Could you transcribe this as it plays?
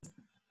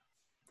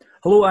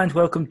Hello and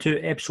welcome to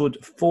episode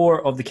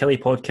 4 of the Kelly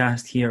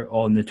podcast here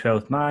on the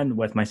 12th Man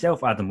with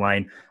myself, Adam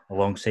Lyon,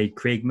 alongside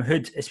Craig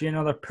Mahood. It's been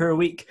another poor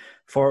week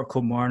for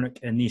Kilmarnock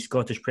in the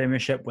Scottish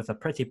Premiership with a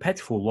pretty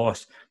pitiful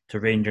loss to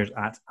Rangers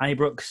at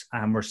Ibrox,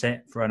 and we're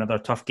set for another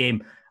tough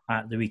game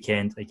at the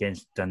weekend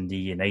against Dundee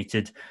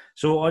United.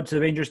 So on to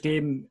the Rangers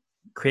game.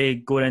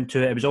 Craig, going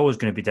into it was always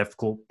going to be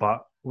difficult,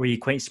 but were you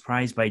quite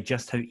surprised by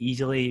just how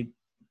easily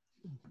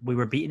we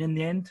were beaten in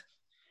the end?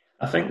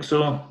 I think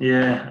so,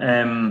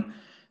 yeah.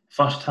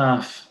 First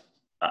half,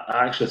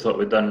 I actually thought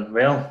we'd done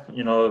well.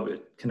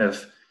 It kind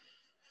of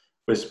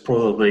was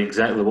probably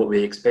exactly what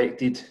we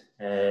expected.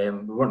 We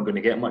weren't going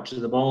to get much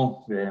of the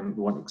ball. We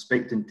weren't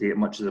expecting to get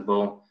much of the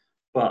ball.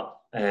 But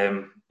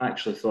I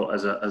actually thought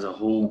as a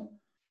whole,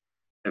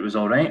 it was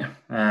all right.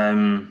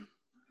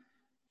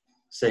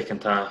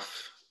 Second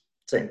half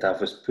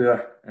was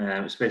poor,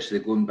 especially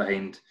going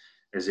behind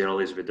as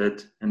early as we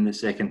did in the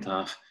second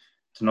half.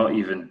 To not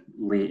even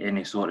lay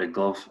any sort of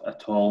glove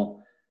at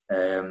all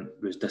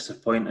was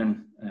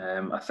disappointing.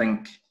 I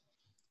think,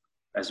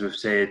 as we've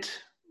said,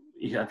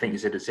 I think you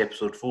said it's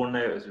episode 4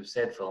 now, as we've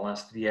said for the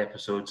last 3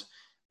 episodes,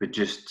 we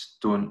just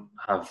don't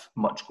have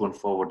much going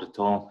forward at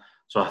all.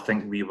 So I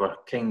think we were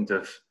kind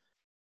of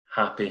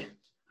happy.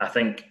 I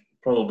think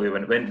probably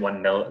when it went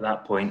 1-0 at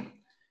that point,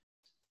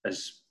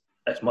 as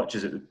much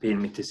as it would pain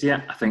me to see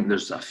it, I think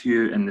there's a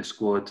few in the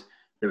squad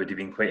that would have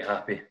been quite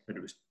happy. But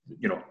it was,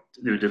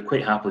 they would have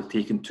quite happily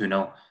taken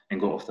 2-0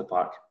 and got off the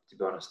park, to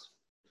be honest.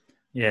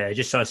 Yeah, it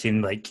just sort of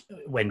seemed like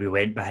when we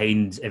went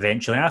behind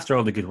eventually, after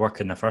all the good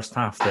work in the first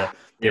half, that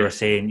they were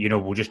saying,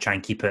 we'll just try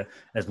and keep it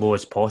as low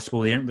as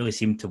possible. They didn't really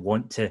seem to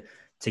want to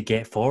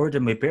get forward,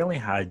 and we barely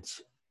had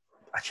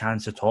a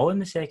chance at all in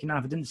the second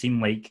half. It didn't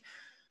seem like,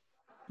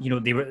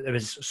 it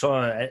was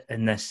sort of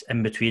in this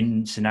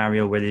in-between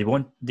scenario where they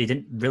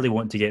didn't really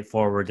want to get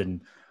forward and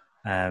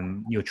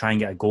try and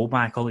get a goal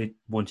back. All they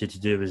wanted to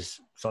do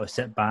was sort of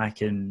sit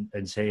back and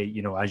say,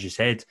 as you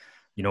said,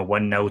 1-0,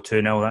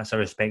 2-0, that's a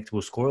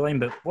respectable scoreline.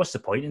 But what's the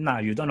point in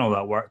that? You've done all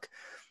that work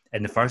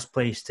in the first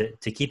place to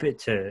keep it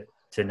to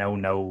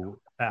 0-0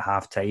 at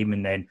half time,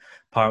 and then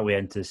partway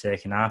into the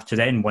second half, to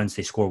then, once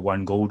they score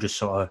one goal, just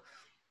sort of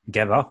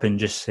give up and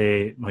just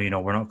say, we're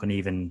not going to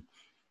even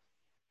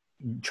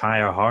try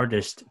our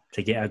hardest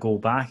to get a goal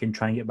back and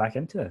try and get back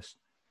into this.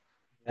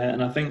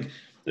 And I think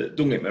that,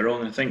 don't get me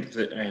wrong, I think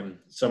that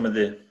some of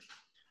the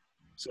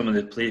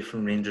play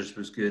from Rangers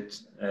was good,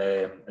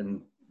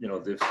 and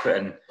they've put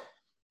in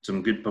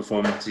some good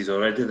performances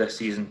already this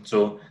season.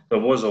 So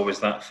there was always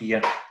that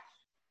fear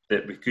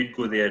that we could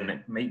go there and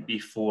it might be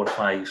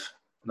 4-5,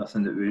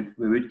 nothing that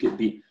we would get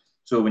beat.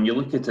 So when you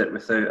look at it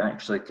without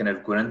actually kind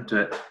of going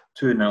into it,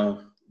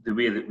 2-0, the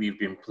way that we've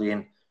been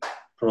playing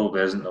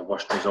probably isn't the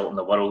worst result in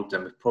the world,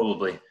 and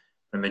probably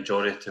the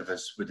majority of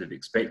us would have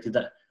expected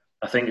it.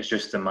 I think it's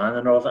just the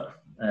manner of it.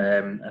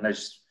 And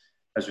as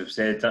we've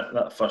said,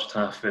 that first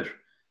half we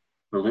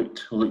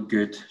looked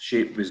good,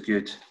 shape was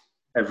good,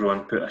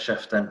 everyone put a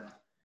shift in,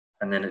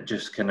 and then we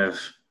just kind of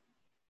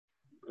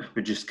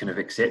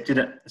accepted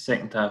it. The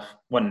second half,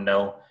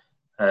 1-0,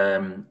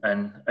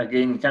 and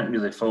again, you can't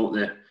really fault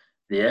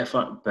the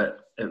effort,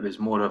 but it was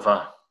more of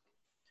a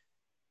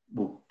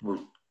we'll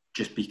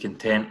just be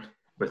content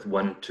with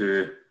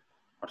 1-2,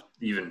 or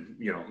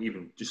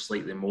even just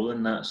slightly more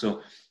than that.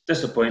 So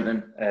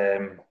disappointing.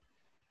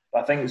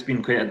 I think it's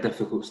been quite a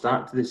difficult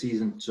start to the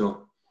season.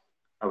 So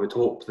I would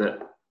hope that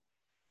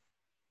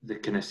the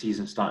kind of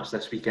season starts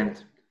this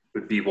weekend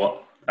would be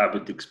what I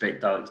would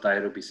expect Alex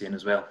Dyer will be saying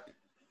as well.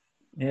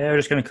 Yeah, we're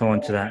just going to come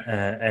on to that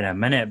in a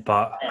minute,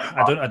 but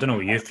I don't know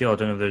what you feel. I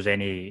don't know if there's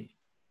any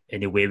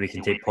way we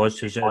can take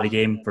positives out of the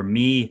game. For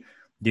me,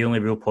 the only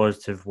real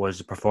positive was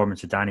the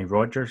performance of Danny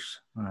Rogers.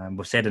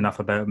 We've said enough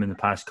about him in the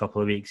past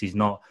couple of weeks. He's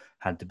not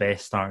had the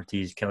best start to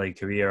his Kelly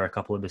career, a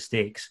couple of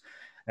mistakes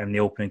in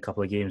the opening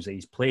couple of games that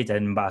he's played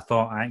in, but I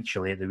thought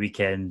actually at the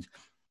weekend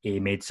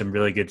he made some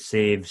really good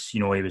saves. He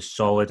was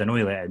solid. I know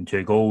he let in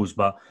 2 goals,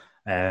 but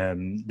there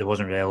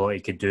wasn't really a lot he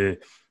could do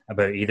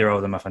about either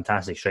of them. A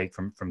fantastic strike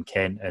from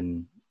Kent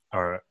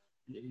or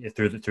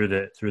through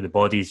the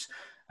bodies,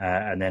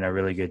 and then a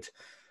really good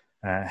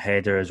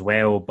header as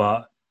well.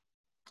 But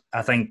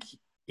I think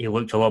he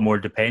looked a lot more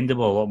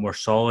dependable, a lot more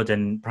solid,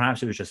 and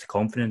perhaps it was just a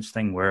confidence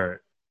thing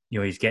where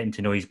he's getting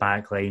to know his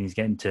back line, he's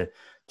getting to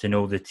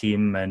know the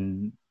team,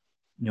 and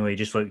he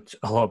just looked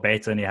a lot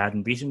better than he had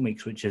in recent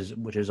weeks, which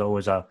is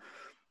always a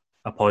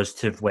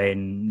positive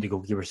when the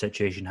goalkeeper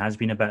situation has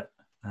been a bit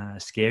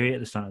scary at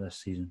the start of this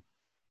season.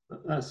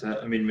 That's it.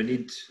 I mean,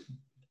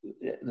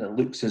 it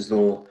looks as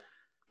though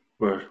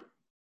we're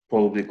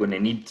probably going to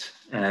need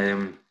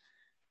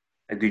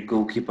a good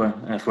goalkeeper.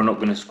 If we're not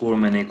going to score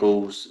many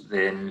goals,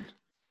 then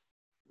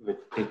we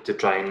need to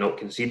try and not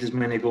concede as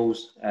many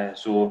goals.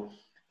 So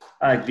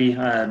I agree.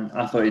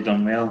 I thought he'd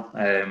done well.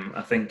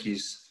 I think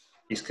he's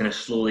kind of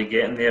slowly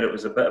getting there. It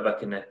was a bit of a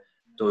kind of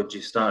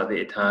dodgy start that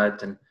he'd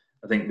had, and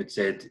I think we'd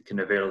said kind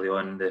of early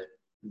on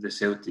the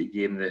Celtic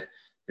game, the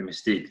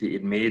mistake that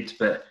he'd made.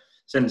 But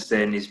since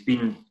then, he's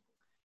been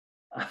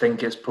I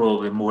think it's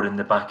probably more in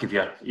the back of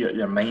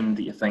your mind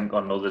that you think, oh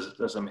no,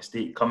 there's a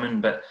mistake coming.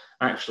 But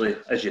actually,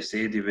 as you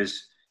said, he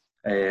was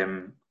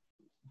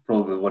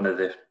probably one of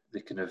the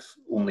kind of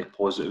only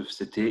positives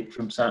to take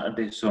from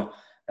Saturday. So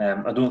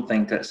I don't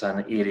think it's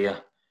an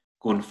area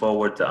going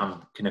forward that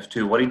I'm kind of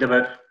too worried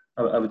about,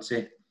 I would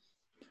say.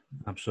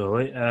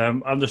 Absolutely.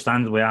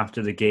 Understandably,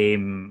 after the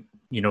game,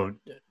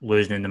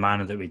 losing in the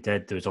manner that we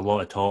did, there was a lot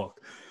of talk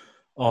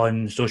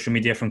on social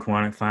media from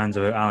Kilmarnock fans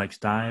about Alex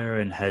Dyer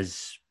and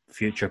his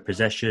future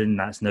position.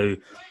 That's now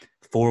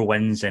 4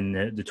 wins in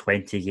the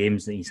 20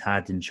 games that he's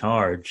had in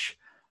charge.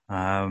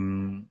 A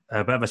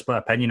bit of a split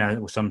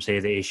opinion. Some say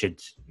that he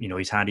should,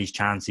 he's had his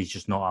chance. He's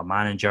just not a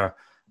manager.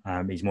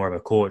 He's more of a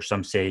coach.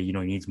 Some say, he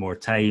needs more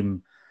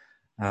time.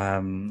 I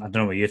don't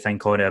know what you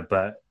think on it,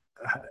 but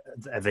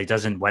if he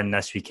doesn't win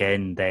this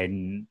weekend,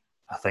 then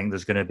I think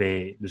there's going to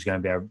be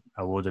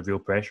a load of real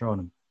pressure on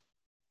him.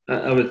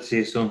 I would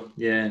say so,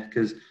 yeah,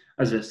 because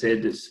as I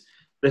said, this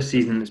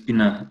season it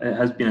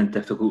has been a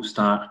difficult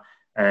start.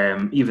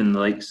 Even the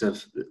likes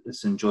of the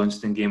St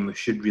Johnstone game, we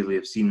should really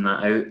have seen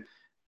that out,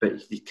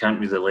 but you can't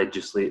really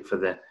legislate for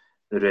the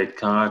red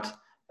card.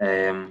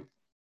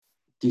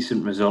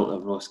 Decent result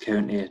at Ross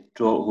County,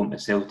 draw at home to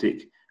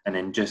Celtic, and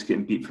then just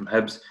getting beat from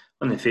Hibs.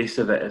 On the face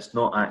of it, it's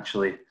not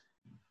actually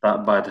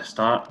that bad a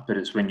start, but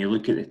it's when you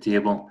look at the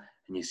table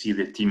and you see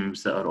the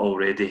teams that are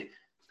already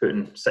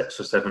putting 6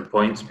 or 7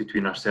 points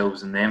between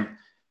ourselves and them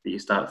that you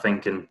start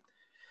thinking,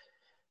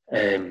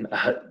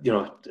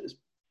 it's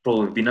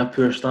probably been a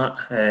poor start,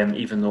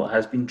 even though it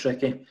has been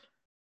tricky.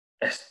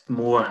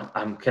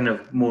 I'm kind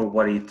of more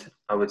worried,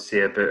 I would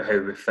say, about how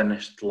we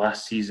finished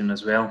last season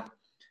as well.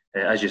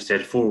 As you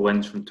said, 4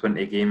 wins from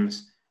 20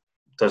 games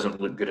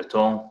doesn't look good at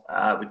all.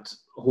 I would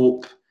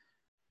hope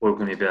we're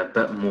going to be a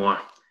bit more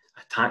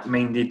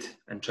attack-minded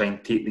and try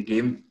and take the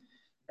game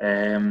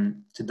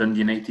to Dundee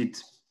United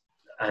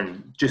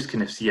and just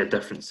kind of see a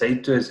different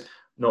side to us.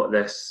 Not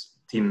this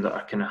team that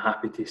are kind of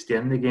happy to stay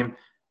in the game,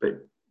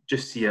 but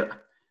just see it.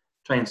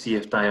 Try and see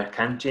if Dyer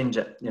can change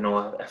it.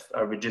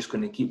 Are we just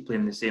going to keep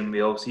playing the same way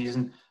all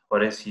season,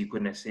 or is he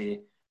going to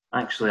say,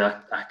 actually,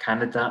 I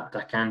can adapt,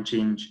 I can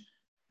change,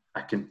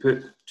 I can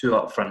put 2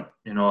 up front.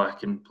 I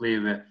can play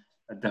with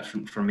a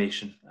different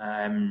formation,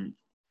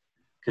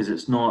 because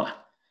it's not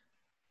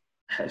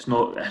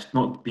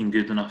been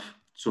good enough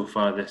so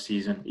far this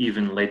season,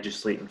 even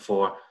legislating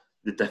for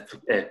the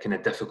kind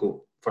of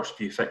difficult first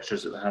few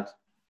fixtures that we had.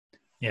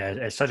 Yeah,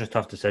 it's such a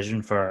tough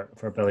decision for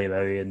Billy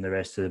Bowie and the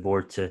rest of the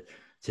board to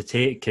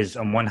take, because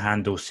on one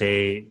hand they'll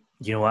say,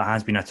 it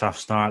has been a tough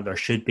start. There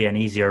should be an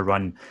easier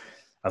run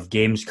of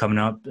games coming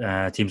up.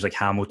 Teams like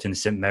Hamilton,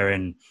 St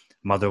Mirren,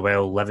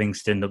 Motherwell,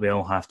 Livingston that we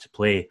all have to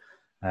play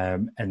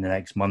in the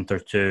next month or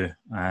two.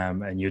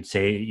 And you'd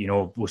say,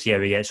 we'll see how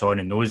he gets on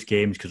in those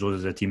games, because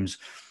those are the teams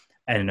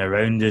in and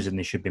around us and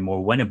they should be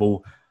more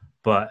winnable.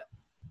 But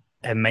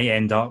it might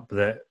end up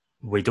that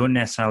we don't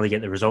necessarily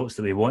get the results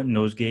that we want in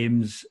those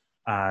games,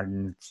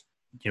 and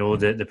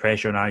the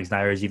pressure on Alex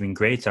Dyer is even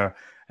greater.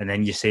 And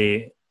then you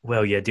say,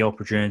 well, you had the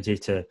opportunity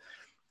to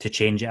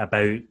change it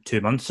about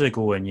 2 months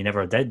ago and you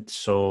never did.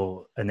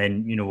 So, and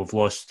then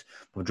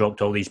we've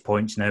dropped all these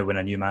points now when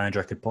a new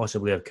manager could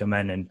possibly have come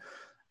in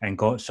and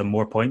got some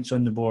more points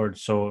on the board.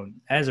 So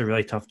it is a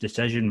really tough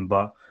decision,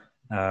 but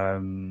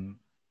you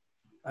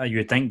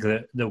would think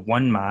that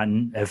one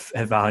man, if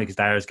Alex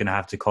Dyer is going to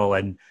have to call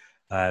in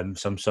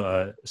some sort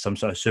of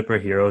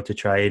superhero to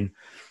try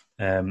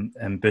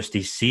and boost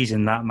his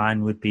season, that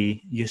man would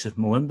be Yusuf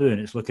Mulumbu,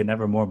 and it's looking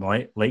ever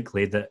more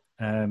likely that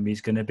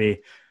he's going to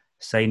be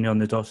signing on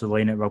the dotted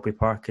line at Rugby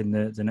Park in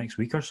the next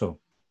week or so.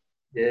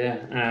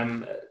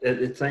 Yeah, at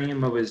the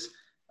time I was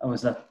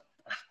a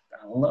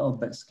little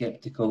bit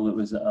sceptical. It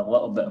was a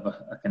little bit of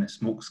a kind of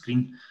smoke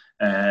screen,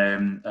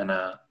 and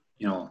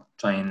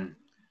try and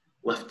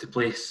lift the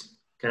place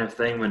kind of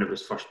thing when it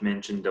was first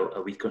mentioned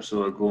a week or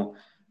so ago.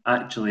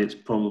 Actually, it's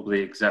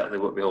probably exactly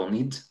what we all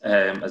need,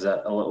 as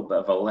a little bit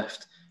of a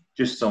lift.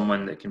 Just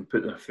someone that can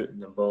put their foot in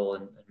the ball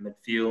in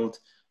midfield,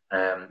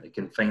 that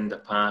can find a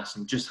pass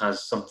and just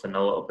has something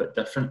a little bit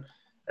different,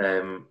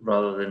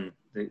 rather than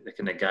the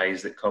kind of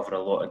guys that cover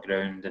a lot of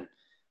ground and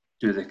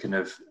do the kind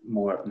of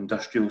more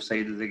industrial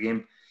side of the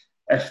game.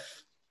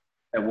 If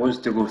it was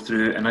to go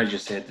through, and as you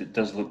said, it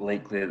does look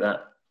likely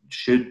that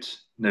should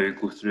now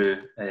go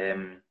through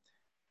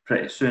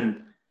pretty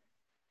soon.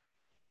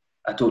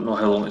 I don't know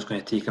how long it's going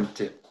to take him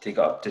to get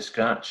up to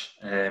scratch.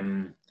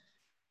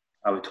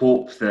 I would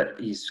hope that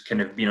he's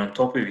kind of been on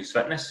top of his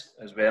fitness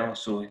as well,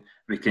 so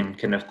we can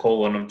kind of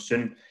call on him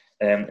soon.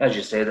 As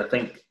you said, I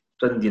think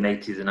Dundee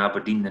United and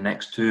Aberdeen, the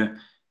next two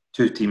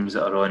teams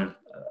that are on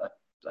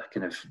a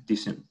kind of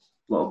decent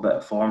little bit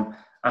of form.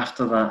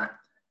 After that,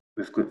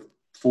 we've got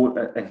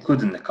 4,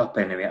 including the Cup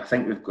anyway, I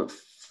think we've got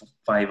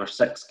 5 or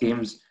 6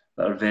 games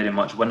that are very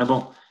much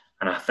winnable,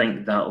 and I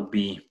think that'll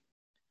be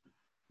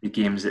the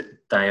games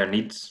that Dyer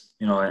needs,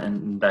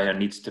 and Dyer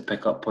needs to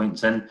pick up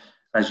points in.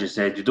 As you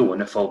said, you don't want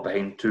to fall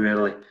behind too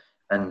early.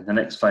 And the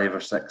next 5 or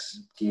 6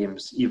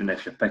 games, even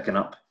if you're picking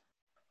up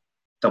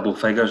double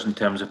figures in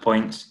terms of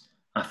points,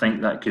 I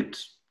think that could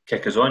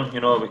kick us on.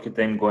 We could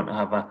then go on to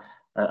have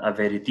a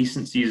very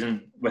decent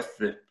season with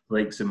the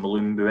likes of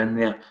Malumbu in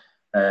there.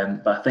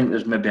 But I think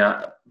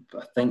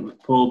I think we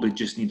probably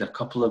just need a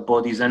couple of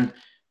bodies in.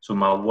 So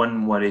my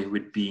one worry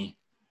would be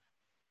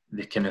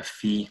the kind of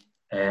fee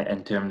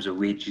in terms of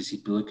wages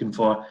he'd be looking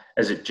for.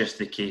 Is it just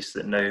the case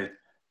that now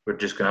we're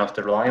just going to have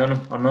to rely on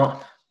him or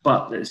not?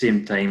 But at the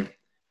same time,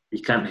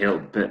 you can't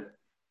help but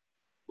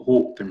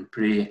hope and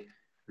pray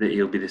that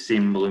he'll be the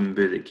same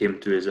Malumbu that came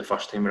to us the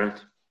first time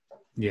around.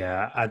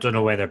 Yeah, I don't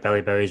know whether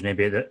Billy Bowie's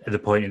maybe at the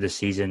point of the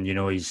season,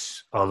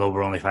 although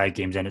we're only 5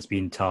 games in, it's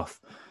been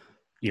tough.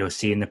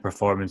 Seeing the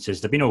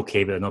performances, they've been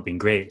okay, but they've not been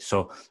great.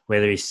 So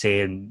whether he's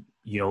saying,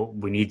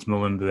 we need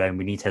Malumbu and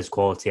we need his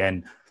quality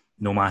in,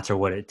 no matter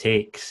what it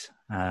takes.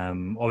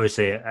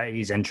 Obviously,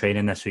 he's in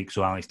training this week,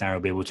 so Alex Dyer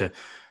will be able to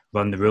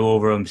run the rule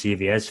over him, see if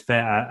he is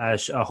fit. I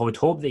would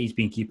hope that he's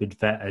been keeping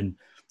fit and,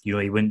 he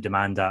wouldn't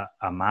demand a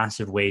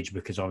massive wage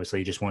because obviously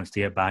he just wants to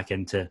get back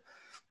into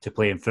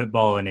playing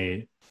football and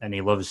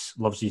he loves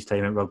his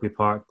time at Rugby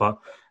Park. But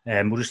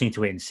we'll just need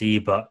to wait and see.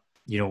 But,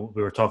 we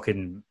were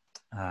talking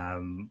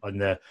on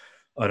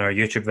our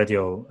YouTube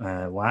video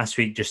last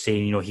week, just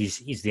saying,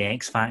 he's the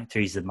X factor,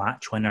 he's the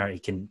match winner. He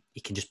can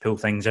just pull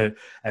things out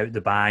the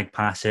bag,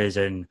 passes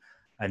and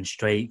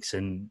strikes,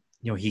 and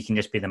he can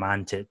just be the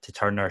man to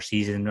turn our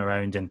season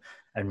around and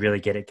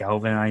really get it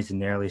galvanised in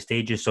the early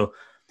stages. So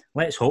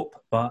let's hope.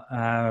 But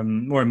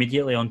more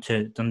immediately on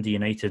to Dundee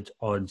United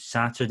on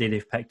Saturday.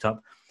 They've picked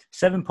up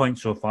 7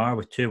 points so far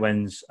with 2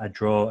 wins, a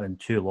draw and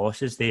 2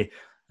 losses. They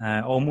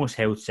almost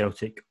held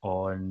Celtic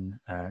on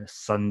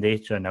Sunday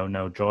to a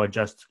 0-0 draw,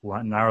 just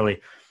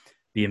narrowly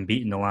being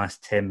beaten the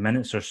last 10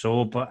 minutes or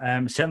so. But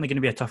certainly going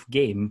to be a tough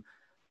game.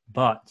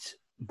 But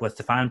with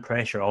the fan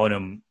pressure on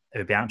him, it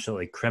would be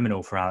absolutely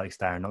criminal for Alex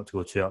Dyer not to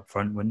go 2 up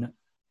front, wouldn't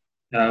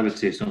it? I would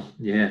say so,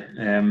 yeah.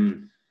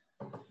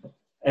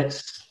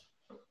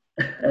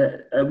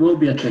 It will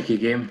be a tricky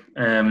game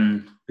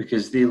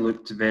because they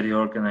looked very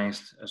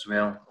organised as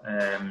well.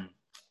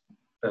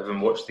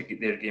 Having watched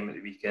their game at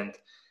the weekend,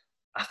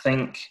 I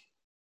think,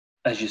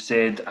 as you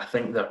said, I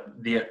think they're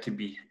there to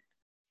be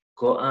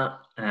got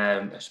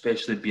at,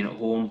 especially being at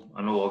home.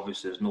 I know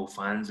obviously there's no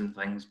fans and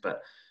things,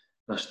 but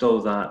there's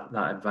still that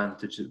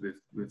advantage that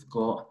we've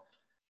got.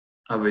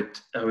 I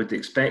would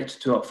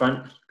expect 2 up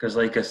front because,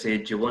 like I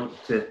said, you want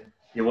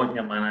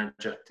your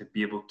manager to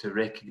be able to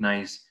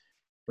recognise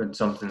when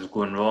something's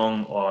going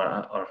wrong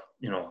or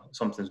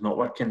something's not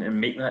working and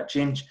make that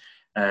change.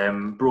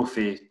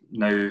 Brophy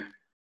now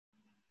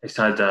has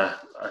had a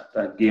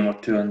game or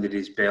 2 under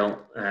his belt.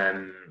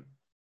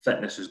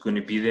 Fitness is going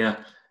to be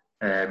there.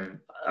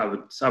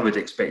 I would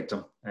expect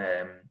him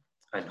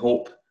and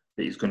hope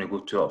that he's going to go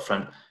 2 up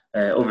front.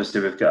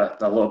 Obviously, we've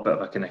got a little bit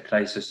of a kind of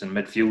crisis in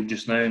midfield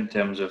just now in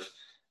terms of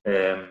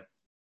the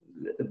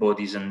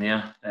bodies in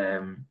there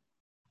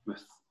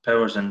with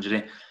Power's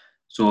injury.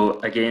 So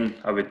again,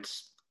 I would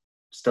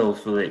still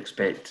fully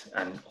expect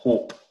and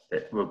hope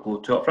that we'll go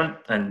 2 up front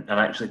and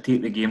actually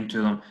take the game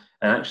to them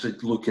and actually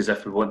look as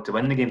if we want to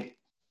win the game.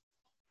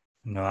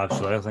 No,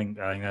 absolutely. I think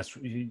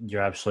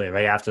you're absolutely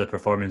right. After the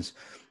performance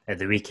at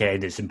the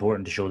weekend, it's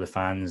important to show the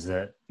fans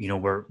that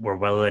we're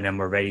willing and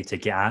we're ready to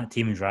get at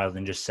teams rather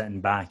than just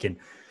sitting back and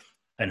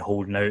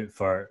holding out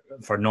for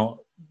not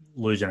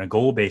losing a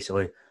goal,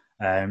 basically.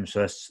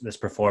 So this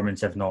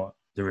performance, if not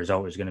the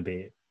result, is going to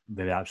be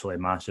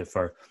absolutely massive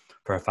for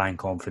fan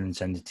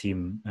confidence in the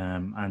team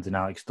and in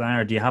Alex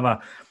Dyer. Do you have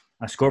a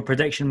score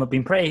prediction? We've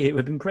been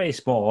pretty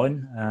spot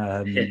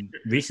on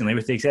recently,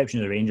 with the exception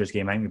of the Rangers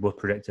game. I think we both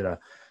predicted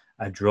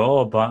a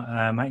draw, but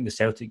I think the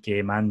Celtic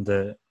game and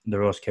the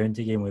Ross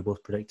County game we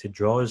both predicted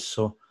draws.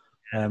 So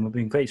we've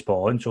been quite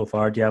spot on so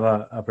far. Do you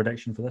have a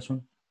prediction for this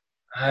one?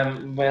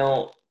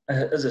 Well,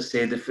 as I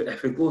said,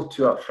 if we go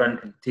 2 up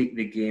front and take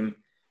the game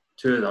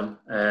to them,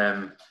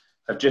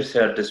 I've just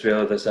heard as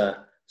well there's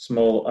a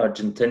small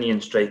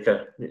Argentinian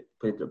striker that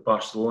played at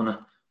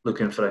Barcelona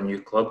looking for a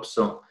new club.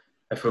 So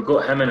if we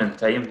got him in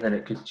time, then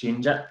it could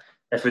change it.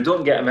 If we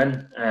don't get him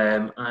in,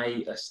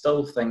 I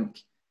still think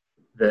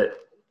that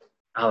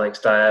Alex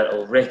Dyer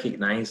will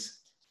recognise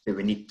that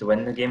we need to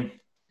win the game.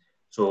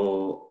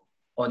 So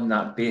on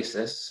that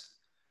basis,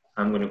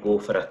 I'm going to go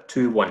for a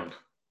 2-1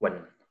 win.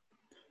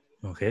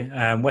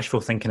 Okay. Wishful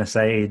thinking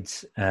aside,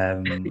 with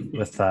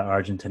that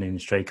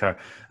Argentinian striker,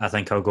 I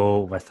think I'll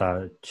go with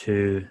a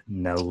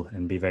 2-0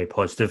 and be very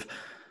positive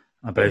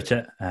about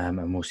it,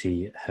 and we'll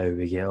see how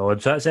we get on.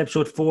 So that's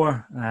episode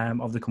 4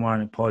 of the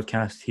Kilmarnock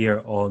podcast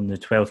here on the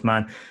 12th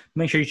Man.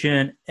 Make sure you tune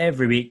in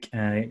every week.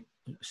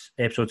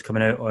 Episodes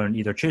coming out on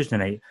either Tuesday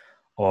night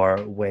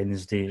or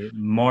Wednesday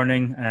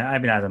morning.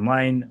 I've been Adam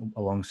Lyon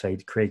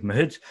alongside Craig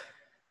Mahood.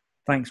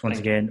 Thanks once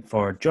again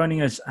for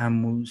joining us,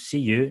 and we'll see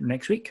you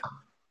next week.